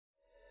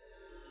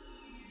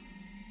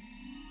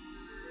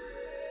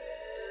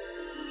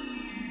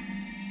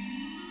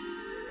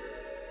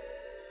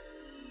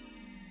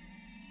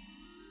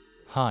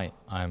Hi,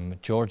 I'm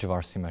George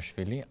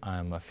Varsimashvili.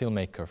 I'm a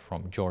filmmaker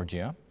from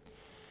Georgia.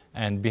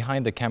 And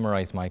behind the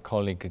camera is my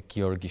colleague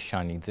Georgi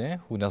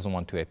Shanidze, who doesn't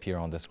want to appear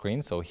on the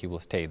screen, so he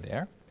will stay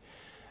there.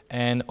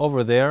 And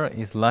over there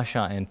is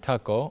Lasha and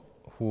Taco,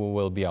 who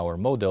will be our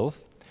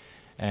models.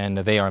 And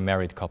they are a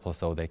married couple,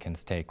 so they can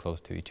stay close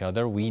to each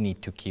other. We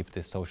need to keep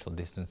the social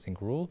distancing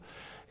rule.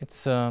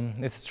 It's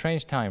a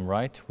strange time,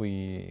 right?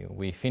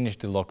 We finished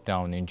the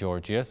lockdown in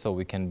Georgia, so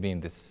we can be in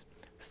this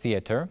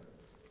theater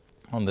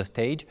on the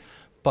stage.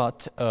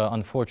 But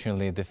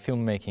unfortunately, the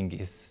filmmaking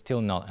is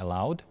still not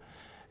allowed,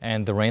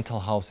 and the rental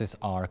houses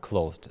are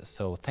closed.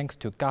 So thanks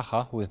to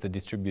Kaha, who is the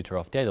distributor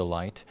of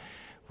Dedolight,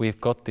 we've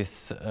got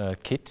this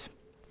kit.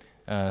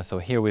 So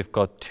here we've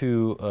got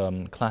two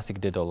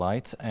classic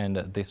Dedolights, and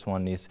this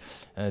one is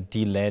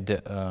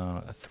D-LED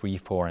 3,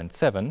 4, and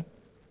 7.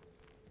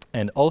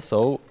 And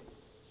also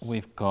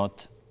we've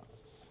got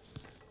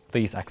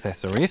these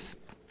accessories.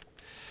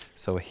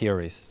 So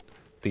here is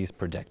this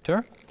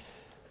projector,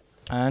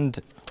 and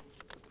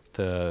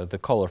the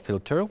color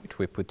filter, which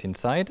we put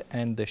inside,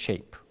 and the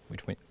shape,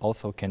 which we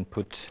also can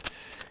put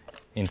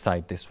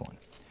inside this one.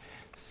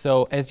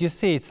 So as you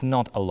see, it's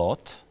not a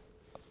lot,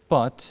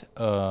 but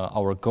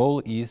our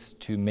goal is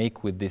to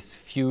make with this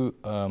few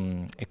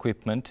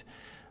equipment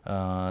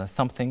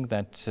something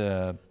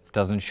that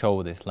doesn't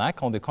show this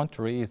lack. On the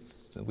contrary,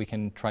 we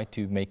can try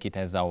to make it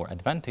as our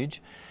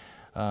advantage.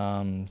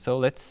 So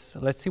let's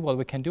see what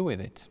we can do with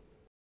it.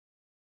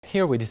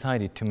 Here we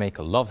decided to make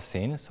a love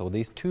scene, so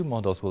these two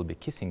models will be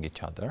kissing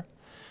each other,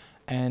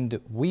 and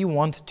we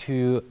want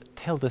to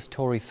tell the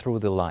story through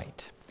the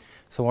light.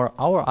 So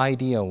our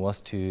idea was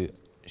to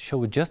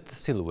show just the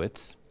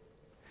silhouettes.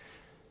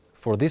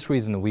 For this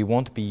reason, we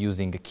won't be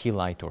using a key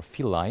light or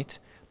fill light,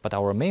 but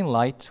our main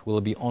light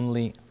will be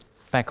only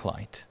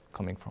backlight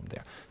coming from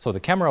there. So the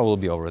camera will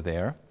be over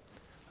there.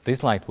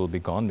 This light will be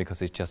gone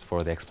because it's just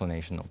for the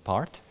explanational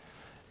part.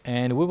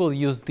 And we will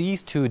use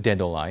these two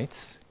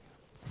Dedolights.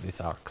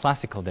 These are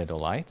classical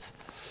Dedolights,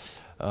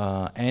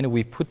 and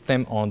we put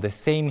them on the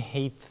same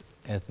height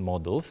as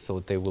models,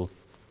 so they will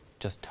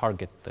just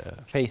target the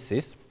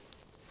faces.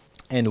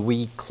 And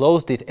we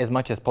closed it as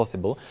much as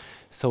possible,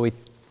 so it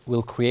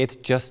will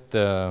create just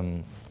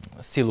the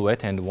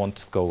silhouette and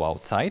won't go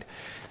outside.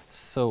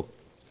 So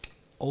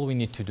all we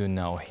need to do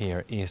now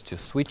here is to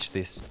switch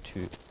this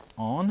to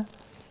on,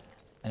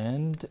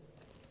 and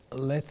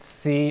let's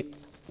see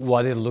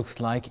what it looks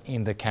like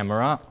in the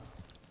camera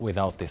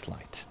without this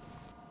light.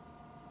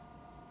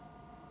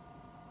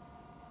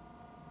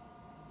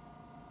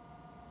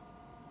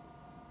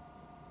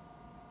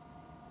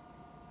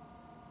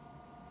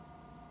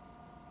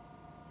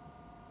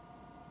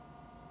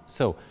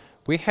 So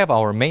we have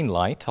our main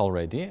light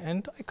already,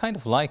 and I kind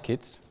of like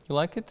it. You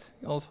like it?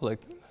 You also like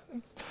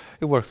it?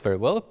 It works very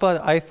well,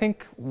 but I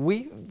think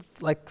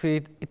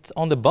it's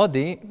on the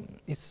body,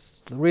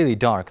 it's really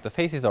dark. The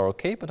faces are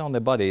okay, but on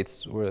the body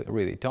it's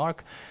really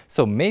dark.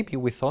 So maybe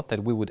we thought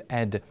that we would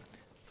add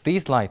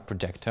this light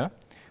projector,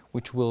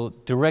 which will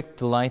direct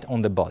the light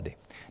on the body.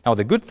 Now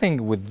the good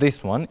thing with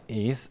this one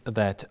is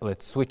that,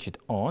 let's switch it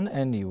on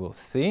and you will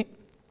see.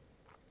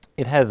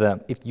 It has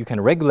you can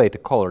regulate the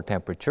color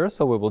temperature,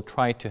 so we will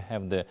try to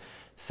have the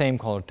same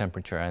color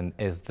temperature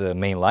as the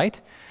main light.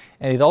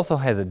 And it also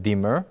has a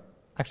dimmer.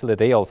 Actually,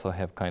 they also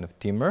have kind of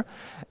dimmer.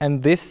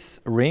 And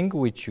this ring,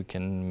 which you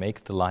can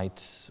make the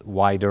light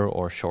wider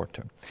or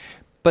shorter.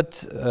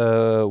 But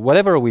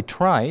whatever we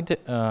tried,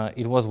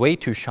 it was way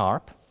too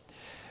sharp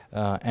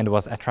and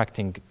was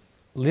attracting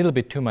a little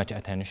bit too much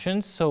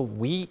attention. So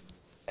we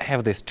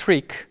have this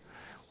trick.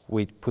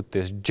 We put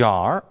this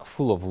jar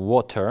full of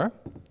water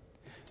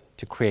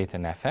to create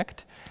an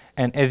effect.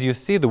 And as you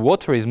see, the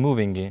water is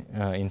moving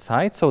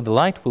inside, so the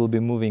light will be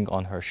moving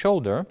on her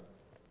shoulder.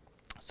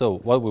 So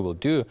what we will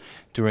do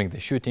during the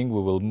shooting,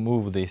 we will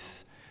move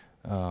this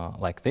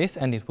like this,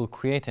 and it will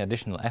create an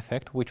additional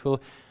effect, which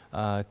will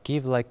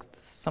give like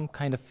some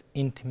kind of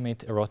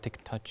intimate erotic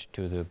touch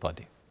to the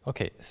body.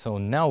 Okay, so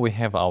now we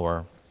have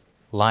our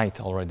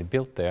light already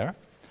built there.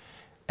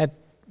 And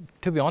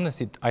to be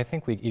honest, I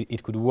think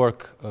it could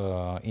work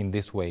in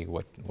this way,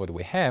 what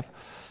we have.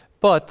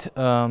 But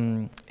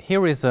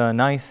here is a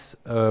nice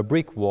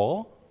brick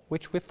wall,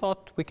 which we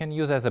thought we can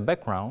use as a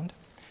background.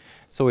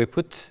 So we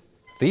put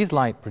this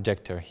light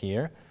projector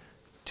here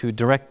to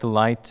direct the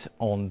light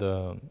on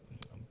the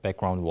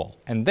background wall.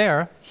 And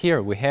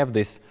here we have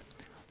this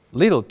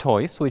little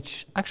toys,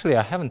 which actually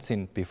I haven't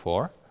seen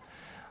before.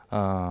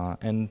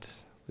 And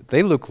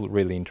they look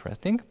really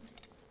interesting.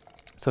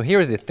 So here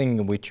is the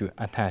thing which you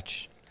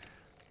attach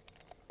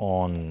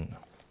on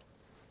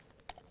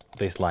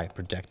this light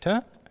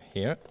projector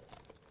here.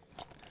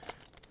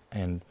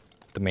 And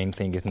the main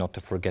thing is not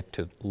to forget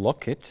to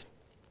lock it.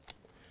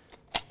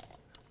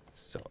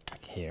 So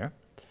here.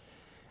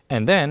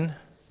 And then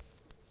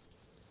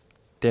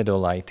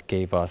Dedolight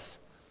gave us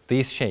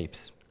these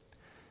shapes.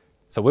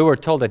 So we were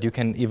told that you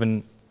can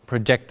even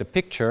project the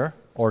picture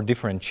or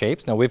different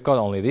shapes. Now we've got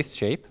only this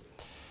shape,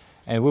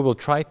 and we will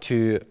try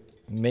to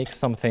make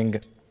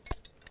something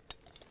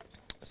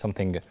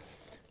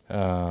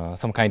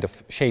some kind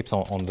of shapes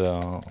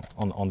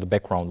on the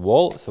background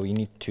wall. So you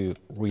need to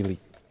really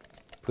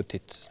put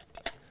it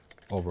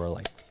over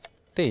like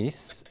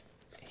this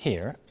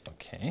here.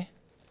 Okay.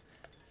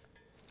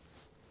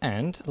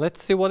 And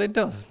let's see what it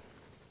does.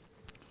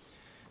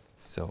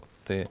 So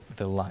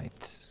the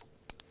light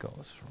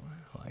goes from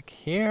like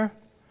here,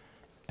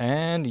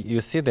 and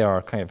you see there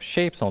are kind of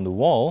shapes on the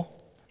wall.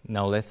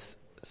 Now let's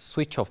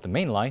switch off the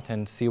main light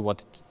and see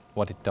what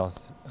it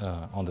does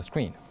on the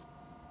screen.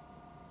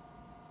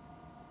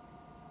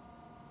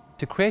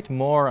 To create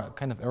more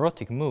kind of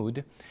erotic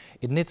mood,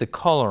 it needs a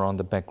color on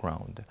the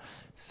background.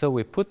 So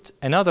we put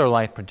another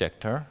light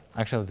projector,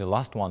 actually the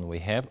last one we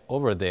have,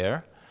 over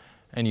there,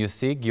 and you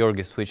see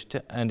Georgi switched,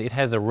 and it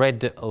has a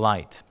red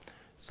light.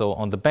 So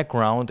on the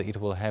background it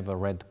will have a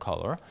red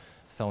color.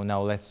 So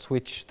now let's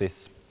switch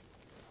this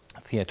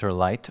theater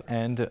light,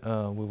 and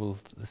we will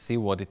see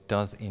what it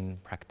does in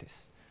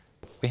practice.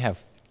 We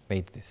have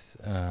made this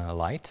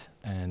light,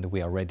 and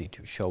we are ready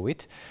to show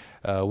it.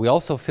 We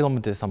also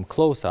filmed some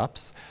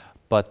close-ups,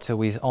 but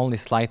we only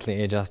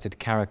slightly adjusted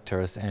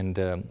characters and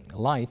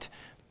light,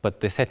 but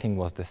the setting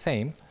was the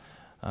same.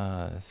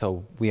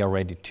 So we are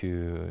ready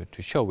to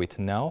show it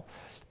now.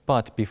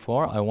 But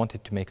before, I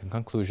wanted to make a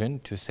conclusion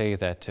to say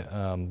that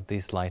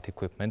this light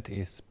equipment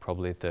is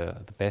probably the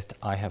best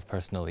I have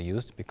personally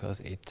used, because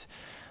it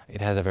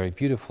has a very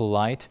beautiful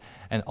light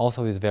and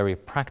also is very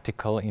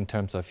practical in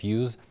terms of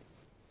use.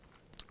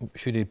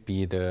 Should it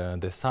be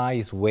the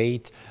size,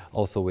 weight,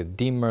 also with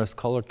dimmers,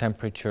 color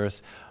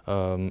temperatures,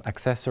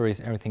 accessories,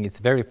 everything. It's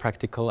very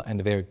practical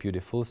and very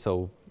beautiful.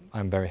 So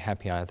I'm very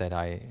happy that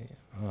I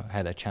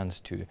had a chance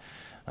to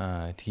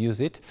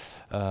use it.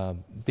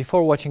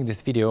 Before watching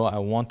this video, I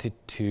wanted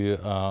to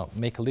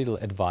make a little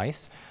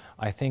advice.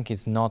 I think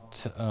it's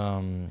not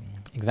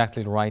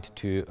exactly right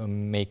to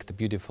make the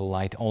beautiful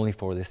light only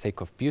for the sake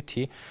of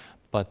beauty,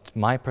 but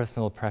my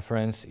personal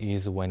preference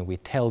is when we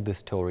tell the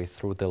story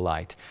through the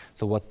light.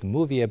 So what's the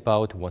movie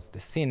about, what's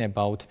the scene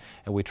about,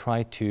 and we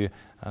try to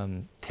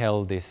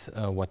tell this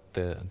what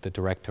the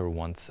director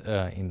wants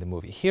in the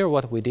movie. Here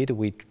what we did,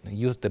 we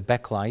used the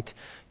backlight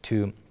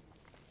to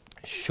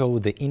show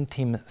the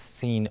intimate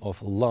scene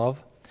of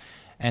love,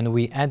 and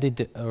we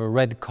added a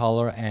red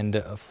color and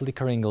a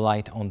flickering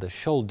light on the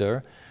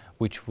shoulder,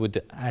 which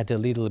would add a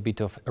little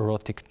bit of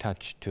erotic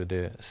touch to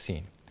the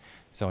scene.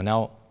 So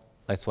now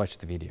let's watch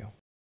the video.